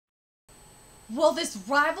Will this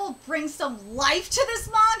rival bring some life to this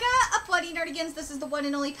manga? Up Bloody Nerdigans, this is the one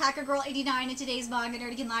and only Packer Girl 89, and today's Manga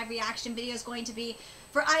Nerdigan live reaction video is going to be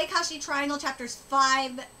for Ayakashi Triangle chapters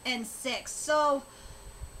 5 and 6. So,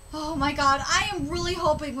 oh my god, I am really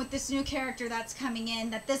hoping with this new character that's coming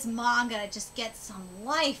in that this manga just gets some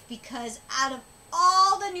life, because out of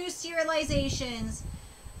all the new serializations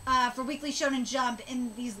for Weekly Shonen Jump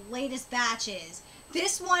in these latest batches,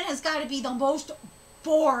 this one has got to be the most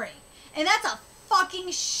boring. And that's a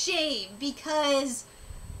fucking shame, because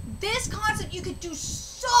this concept you could do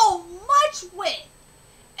so much with.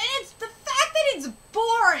 And it's the fact that it's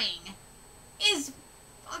boring is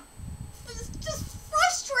just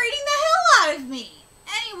frustrating the hell out of me.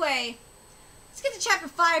 Anyway, let's get to chapter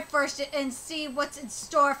 5 first and see what's in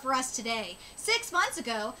store for us today. 6 months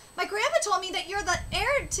ago, my grandma told me that you're the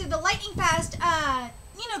heir to the lightning fast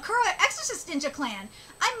Kura Exorcist Ninja Clan.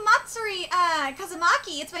 I'm Matsuri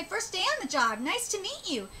Kazumaki. It's my first day on the job. Nice to meet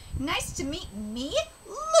you. Nice to meet me?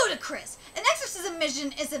 Ludicrous. An exorcism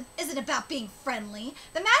mission isn't about being friendly.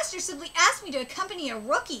 The master simply asked me to accompany a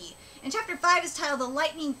rookie. And chapter 5 is titled The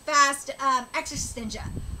Lightning Fast Exorcist Ninja.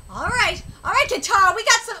 Alright, Kintaro, we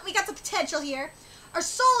got some potential here. Our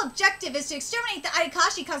sole objective is to exterminate the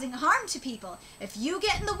Ayakashi causing harm to people. If you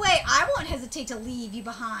get in the way, I won't hesitate to leave you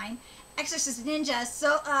behind. Exorcist Ninja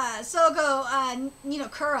Sogo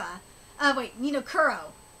Ninokuro.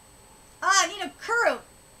 Ninokuro. Ninokuro. Oh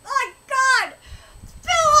my god! It's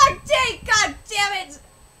been a long day, god damn it!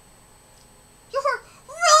 You're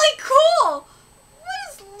really cool! What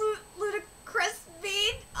does ludicrous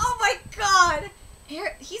mean? Oh my god!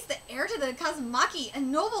 He's the heir to the Kazumaki, a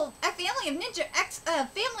noble family of ninja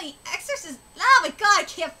family exorcists. Oh my god, I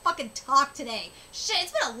can't fucking talk today. Shit,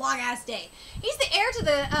 it's been a long ass day. He's the heir to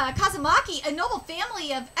the Kazumaki, a noble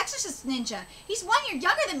family of exorcist ninja. He's 1 year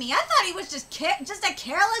younger than me. I thought he was just a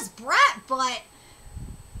careless brat, but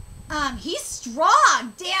he's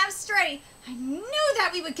strong, damn straight. I knew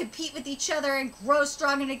that we would compete with each other and grow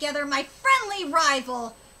stronger together, my friendly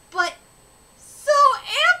rival. But so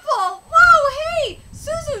ample. Whoa, hey,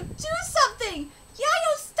 Suzu, do something.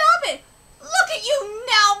 Yayo, stop it. Look at you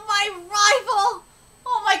now, my rival.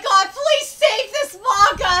 Oh my god, please save this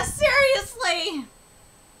manga, seriously.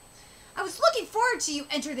 I was looking forward to you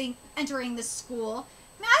entering this school.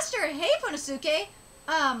 Master, hey, Ponosuke.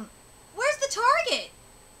 Where's the target?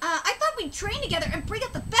 I thought we'd train together and bring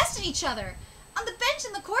out the best in each other. On the bench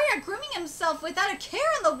in the courtyard, grooming himself without a care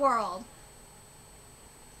in the world.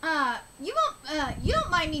 You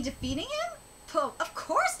don't mind me defeating him? Of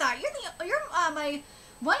course not. You're my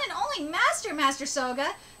one and only master, Master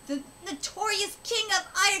Soga, the notorious king of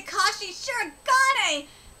Ayakashi Shirogane.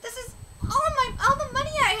 This is all the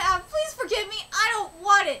money I have. Please forgive me. I don't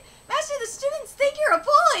want it. Master, the students think you're a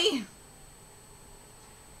bully.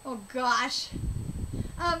 Oh gosh.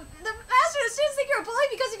 The master, the students think you're a bully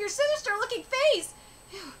because of your sinister-looking face.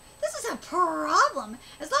 Phew. This is a problem.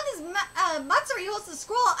 As long as Matsuri holds the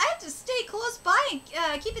scroll, I have to stay close by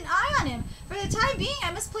and keep an eye on him. For the time being,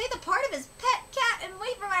 I must play the part of his pet cat and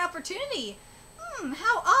wait for my opportunity.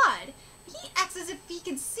 How odd. He acts as if he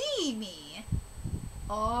can see me.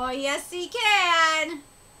 Oh, yes he can.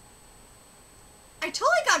 I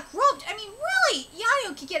totally got groped. I mean, really,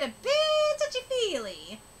 Yayo could get a bit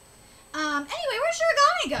touchy-feely. Anyway, where'd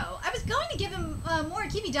Shirogane go? I was going to give him more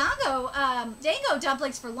Dango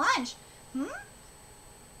dumplings for lunch. My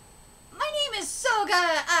name is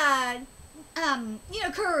Soga,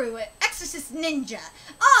 Ninokuro, Exorcist Ninja.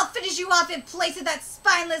 I'll finish you off in place of that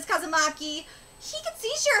spineless Kazumaki. He can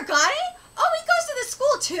see Shirogane? Oh, he goes to the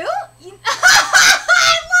school too? I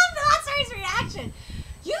love Matsuri's reaction.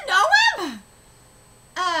 You know him?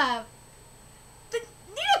 The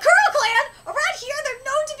Ninokuro clan, around here, they're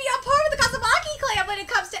known to be a part of the Kazumaki clan when it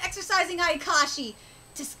comes to exercising Ayakashi.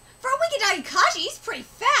 For a wicked Ayakashi, he's pretty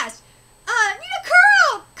fast.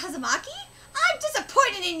 Ninokuro Kazumaki? I'm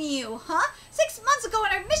disappointed in you, huh? 6 months ago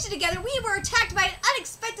on our mission together, we were attacked by an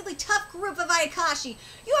unexpectedly tough group of Ayakashi.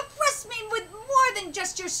 You impressed me with more than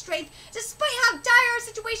just your strength. Despite how dire our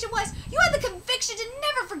situation was, you had the conviction to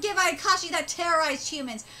never forgive Ayakashi that terrorized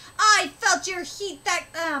humans. I felt your heat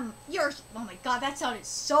oh my god, that sounded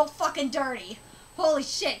so fucking dirty. Holy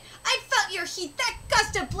shit. I felt your heat, that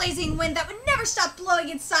gust of blazing wind that would never stop blowing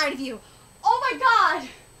inside of you. Oh my god.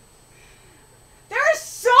 There is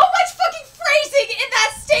so much fucking phrasing in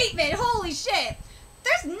that statement. Holy shit.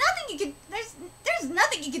 There's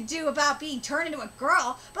nothing you can do about being turned into a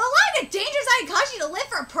girl, but allowing a dangerous Ayakashi to live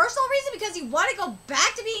for a personal reason because you want to go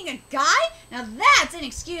back to being a guy? Now that's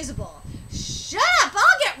inexcusable. Shut up,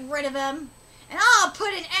 I'll get rid of him. And I'll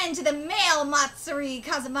put an end to the male Matsuri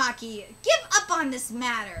Kazumaki. Give up on this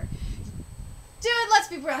matter. Dude, let's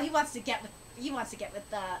be real. He wants to get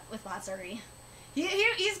with Matsuri.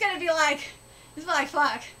 He's gonna be like,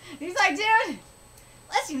 fuck. He's like, dude,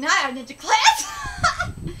 let's unite our ninja clans.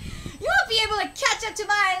 You won't be able to catch up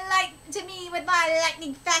to me with my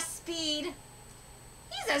lightning fast speed.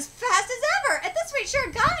 He's as fast as ever. At this rate,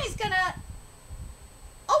 Shiragani's gonna.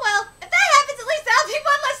 Oh well, if that happens, at least that'll be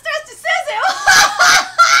one less stress to Suzu.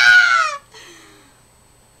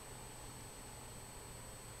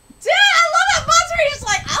 Dude, I love how Matsuri is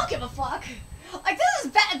like, I don't give a fuck. Like,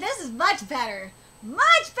 this is much better.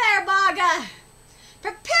 Much better, Manga.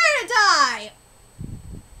 Prepare to die.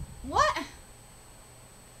 What?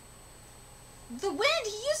 The wind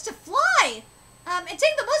he used to fly. And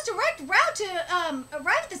take the most direct route to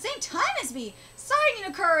arrive at the same time as me. Sorry,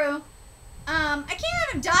 Ninokuru. I can't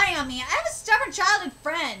have him die on me. I have a stubborn childhood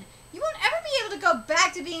friend. You won't ever be able to go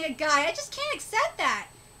back to being a guy. I just can't accept that.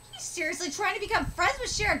 He's seriously trying to become friends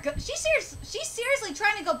with Shiragani. She's seriously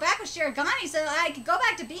trying to go back with Shiragani so that I could go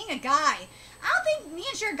back to being a guy. I don't think me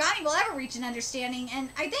and Shiragani will ever reach an understanding, and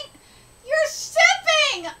I think you're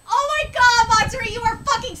simping! Oh my god, Matsuri, you are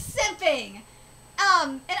fucking simping!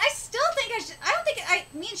 And I still think I don't think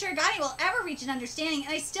me and Shiragani will ever reach an understanding,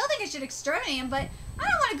 and I still think I should exterminate him, but I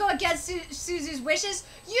don't want to go against Suzu's wishes.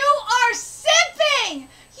 You are simping!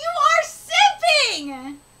 You are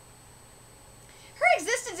simping! Her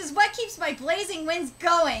existence is what keeps my blazing winds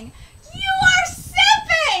going. You are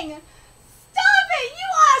simping! Stop it! You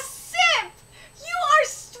are simp! You are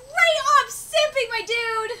straight up simping, my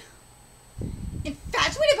dude!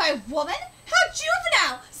 Infatuated by a woman? How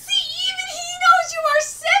juvenile! See, even he knows you are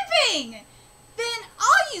simping! Then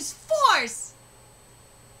I'll use force!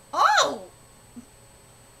 Oh!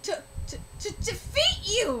 To defeat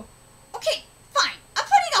you! Okay, fine. I'm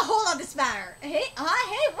putting a hold on this matter. Hey,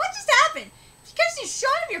 what just happened? You guys you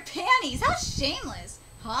shot of your panties. How shameless.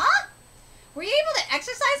 Huh? Were you able to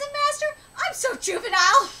exercise it, Master? I'm so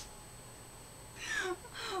juvenile.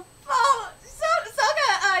 Oh,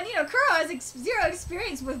 Soga Ninokuro has zero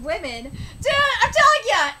experience with women. Dude, I'm telling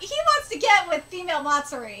ya, he wants to get with female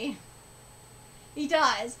Matsuri. He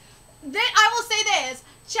does. Then I will say this.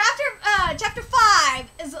 Chapter 5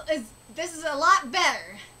 is a lot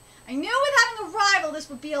better. I knew with having a rival this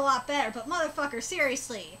would be a lot better, but motherfucker,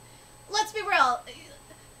 seriously. Let's be real.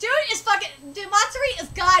 Dude, Matsuri is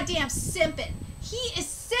goddamn simping. He is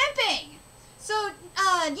simping. So,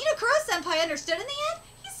 Ninokuro-senpai understood in the end?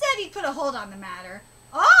 He said he'd put a hold on the matter.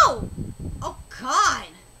 Oh! Oh, God.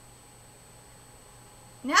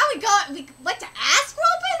 Now we like to ass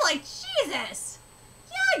roping? Like, Jesus.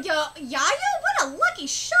 Yeah, Yayo, what a lucky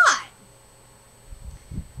shot.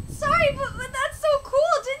 Sorry, but that's so cool.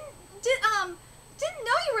 Didn't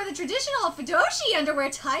know you were the traditional Fudoshi underwear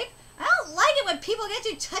type. I don't like it when people get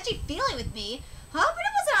too touchy-feely with me. Huh? But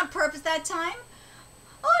it wasn't on purpose that time.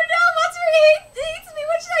 Oh no, Matsuri hates me.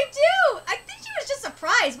 What should I do? I think she was just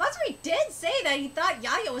surprised. Matsuri did say that he thought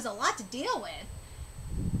Yayo was a lot to deal with.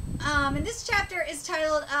 And this chapter is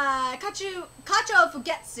titled, Kacho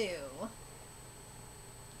Fugetsu.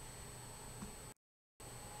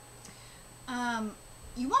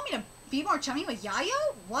 You want me to be more chummy with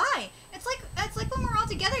Yayo? Why? It's like when we're all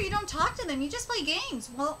together, you don't talk to them, you just play games.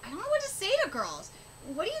 Well, I don't know what to say to girls.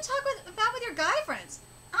 What do you talk about with your guy friends?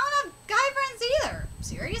 I don't have guy friends either.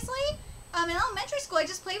 Seriously? In elementary school, I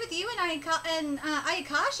just played with you and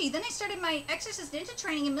Ayakashi. Then I started my Exorcist Ninja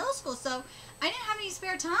training in middle school, so I didn't have any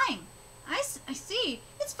spare time. I see.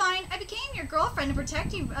 It's fine. I became your girlfriend to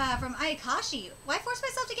protect you from Ayakashi. Why force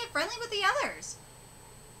myself to get friendly with the others?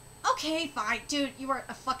 Okay, fine. Dude, you are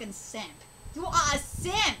a fucking simp. You are a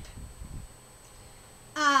simp!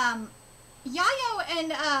 Yayo and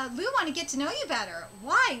Lou want to get to know you better.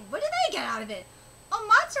 Why? What do they get out of it? Oh,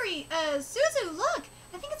 Matsuri, Suzu, look!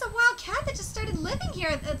 I think it's a wild cat that just started living here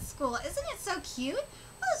at school. Isn't it so cute?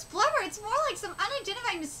 Oh, this blubber, it's more like some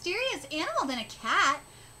unidentified mysterious animal than a cat.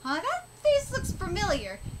 Huh? That face looks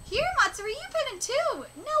familiar. Here, Matsuri, you pet him too.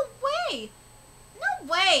 No way! No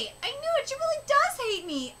way! I knew it! She really does hate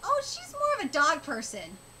me! Oh, she's more of a dog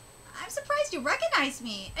person. I'm surprised you recognize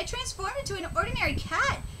me. I transformed into an ordinary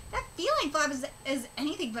cat. That feeling flap is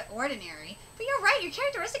anything but ordinary. But you're right, your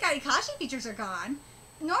characteristic Ayakashi features are gone.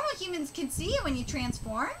 Normal humans can see it when you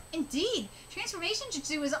transform. Indeed, transformation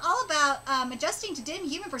jutsu is all about adjusting to dim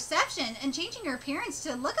human perception and changing your appearance to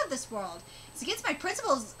the look of this world. It's against my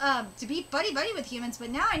principles to be buddy-buddy with humans,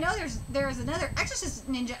 but now I know there's another exorcist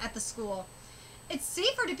ninja at the school. It's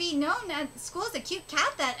safer to be known at school as a cute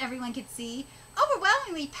cat that everyone can see.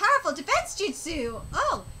 Overwhelmingly powerful defense jutsu!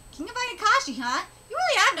 Oh, King of Ayakashi, huh? You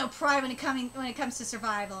really have no pride when it comes to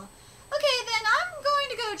survival. Okay, then I'm going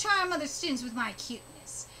to go charm other students with my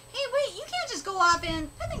cuteness. Hey, wait, you can't just go off and...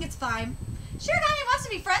 I think it's fine. Shirogane wants to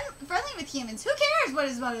be friendly with humans. Who cares what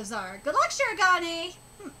his motives are? Good luck, Shirogane.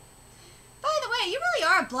 By the way, you really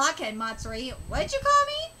are a blockhead, Matsuri. What'd you call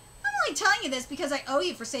me? I'm only telling you this because I owe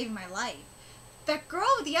you for saving my life. That girl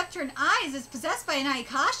with the upturned eyes is possessed by an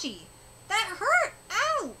Ayakashi. That hurt.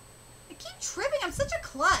 Ow. I keep tripping. I'm such a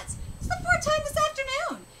klutz. It's the fourth time this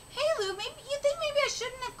afternoon. Hey, Lou, maybe you think maybe I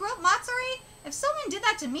shouldn't have groped Matsuri? If someone did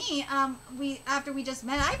that to me, after we just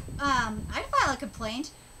met, I'd file a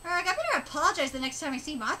complaint. Or I better apologize the next time I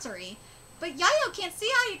see Matsuri. But Yayo can't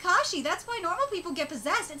see Ayakashi. That's why normal people get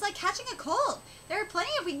possessed. It's like catching a cold. There are plenty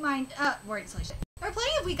of weak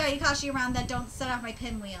Ayakashi around that don't set off my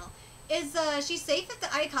pinwheel. Is she safe if the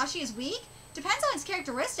Ayakashi is weak? Depends on its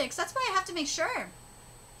characteristics. That's why I have to make sure.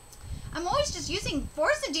 I'm always just using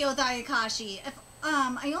force to deal with Ayakashi. If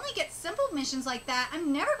I only get simple missions like that,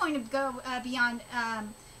 I'm never going to go beyond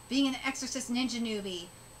being an exorcist ninja newbie.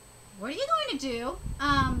 What are you going to do?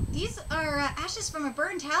 These are ashes from a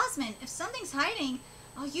burned talisman. If something's hiding,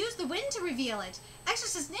 I'll use the wind to reveal it.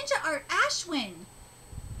 Exorcist ninja art ash wind.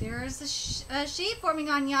 There's a shape forming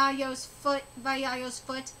on Yayo's foot, by Yayo's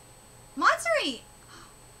foot. Matsuri!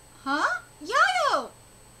 Huh? Yayo!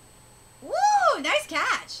 Woo! Nice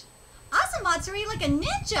catch. Awesome, Matsuri, like a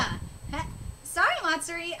ninja. Sorry,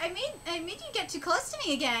 Matsuri. I made you get too close to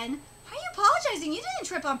me again. Why are you apologizing? You didn't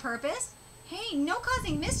trip on purpose. Hey, no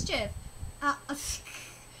causing mischief.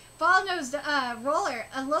 Ball-nosed roller.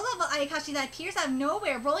 A low-level Ayakashi that appears out of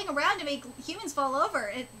nowhere, rolling around to make humans fall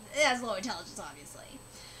over. It has low intelligence, obviously.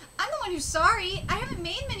 I'm the one who's sorry. I haven't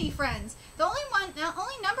made many friends. The only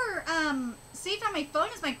number saved on my phone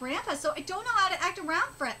is my grandpa, so I don't know how to act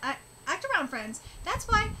around friends. That's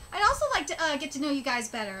why I'd also like to get to know you guys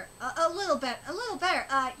better. A little better.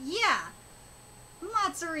 Yeah.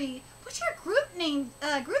 Matsuri, what's your group's name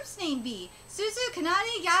be? Suzu,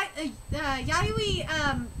 Kanade, Yayui,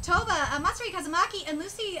 Toba, Matsuri Kazumaki, and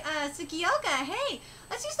Lucy Tsukioka. Hey,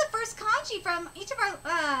 let's use the first kanji from each of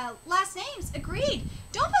our last names. Agreed.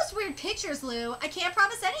 Don't post weird pictures, Lou. I can't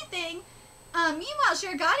promise anything. Meanwhile,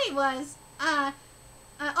 Shirogane was, oh,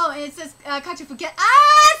 and it says Kachifugetsu.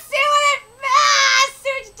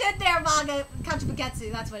 See what you did there, Manga.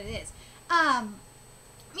 Kachifugetsu, that's what it is.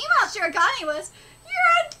 Meanwhile, Shirogane was,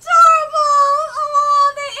 you're adorable!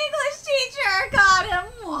 Oh, the English teacher got him.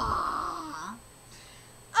 Aww.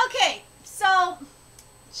 Okay, so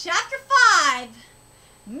chapter 5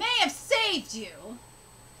 may have saved you.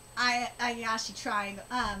 Ayakashi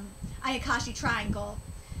Triangle.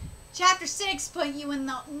 Chapter 6 put you in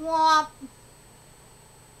the womp.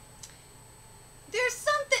 There's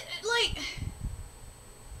something like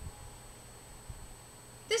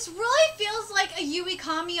this really feels like a Yui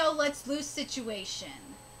Kamio Let's Loose situation.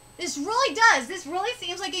 This really does. This really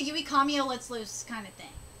seems like a Yui Kamio Let's Loose kind of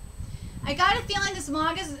thing. I got a feeling this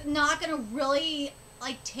manga's not going to really,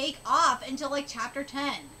 like, take off until, like, chapter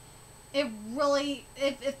 10. It really,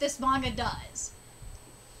 if this manga does.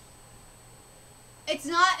 It's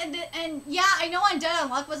not, and yeah, I know Undead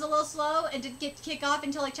Unluck was a little slow and didn't kick off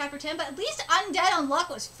until like chapter 10, but at least Undead Unluck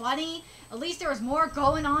was funny. At least there was more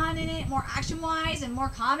going on in it, more action-wise and more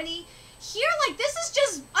comedy. Here, like, this is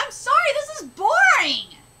just, I'm sorry, this is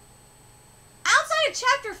boring. Outside of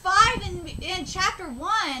chapter 5 and chapter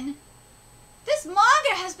 1, this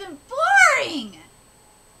manga has been boring.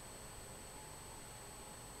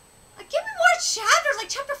 Like, give me more chapters, like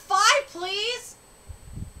chapter 5, please.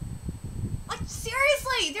 Like,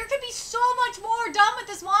 seriously, there could be so much more done with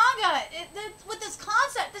this manga, with this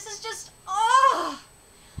concept. This is just,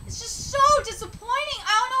 it's just so disappointing.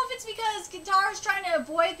 I don't know if it's because Gintara's trying to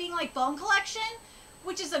avoid being like Bone Collection,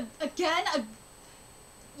 which is,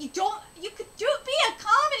 you could be a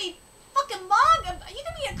comedy fucking manga, you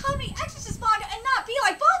could be a comedy exorcist manga and not be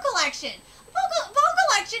like Bone Collection. Bone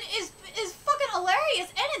Collection is fucking hilarious,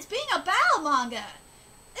 and it's being a battle manga.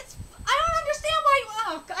 I don't understand why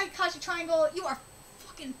Ayakashi Triangle, you are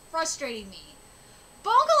fucking frustrating me.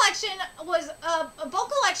 Bone Collection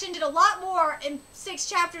did a lot more in 6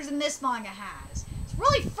 chapters than this manga has. It's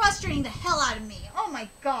really frustrating the hell out of me. Oh my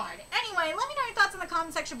god. Anyway, let me know your thoughts in the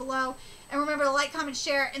comment section below. And remember to like, comment,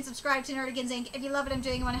 share, and subscribe to Nerdigans Inc. If you love what I'm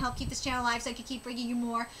doing and want to help keep this channel alive so I can keep bringing you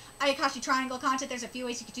more Ayakashi Triangle content, there's a few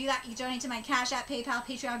ways you can do that. You can donate to my Cash App, PayPal,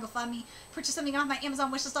 Patreon, GoFundMe, purchase something off my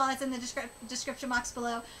Amazon wishlist, all that's in the description box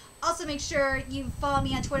below. Also, make sure you follow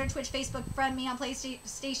me on Twitter, Twitch, Facebook, friend me on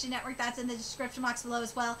PlayStation Network. That's in the description box below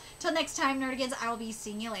as well. Till next time, Nerdigans, I will be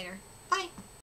seeing you later. Bye!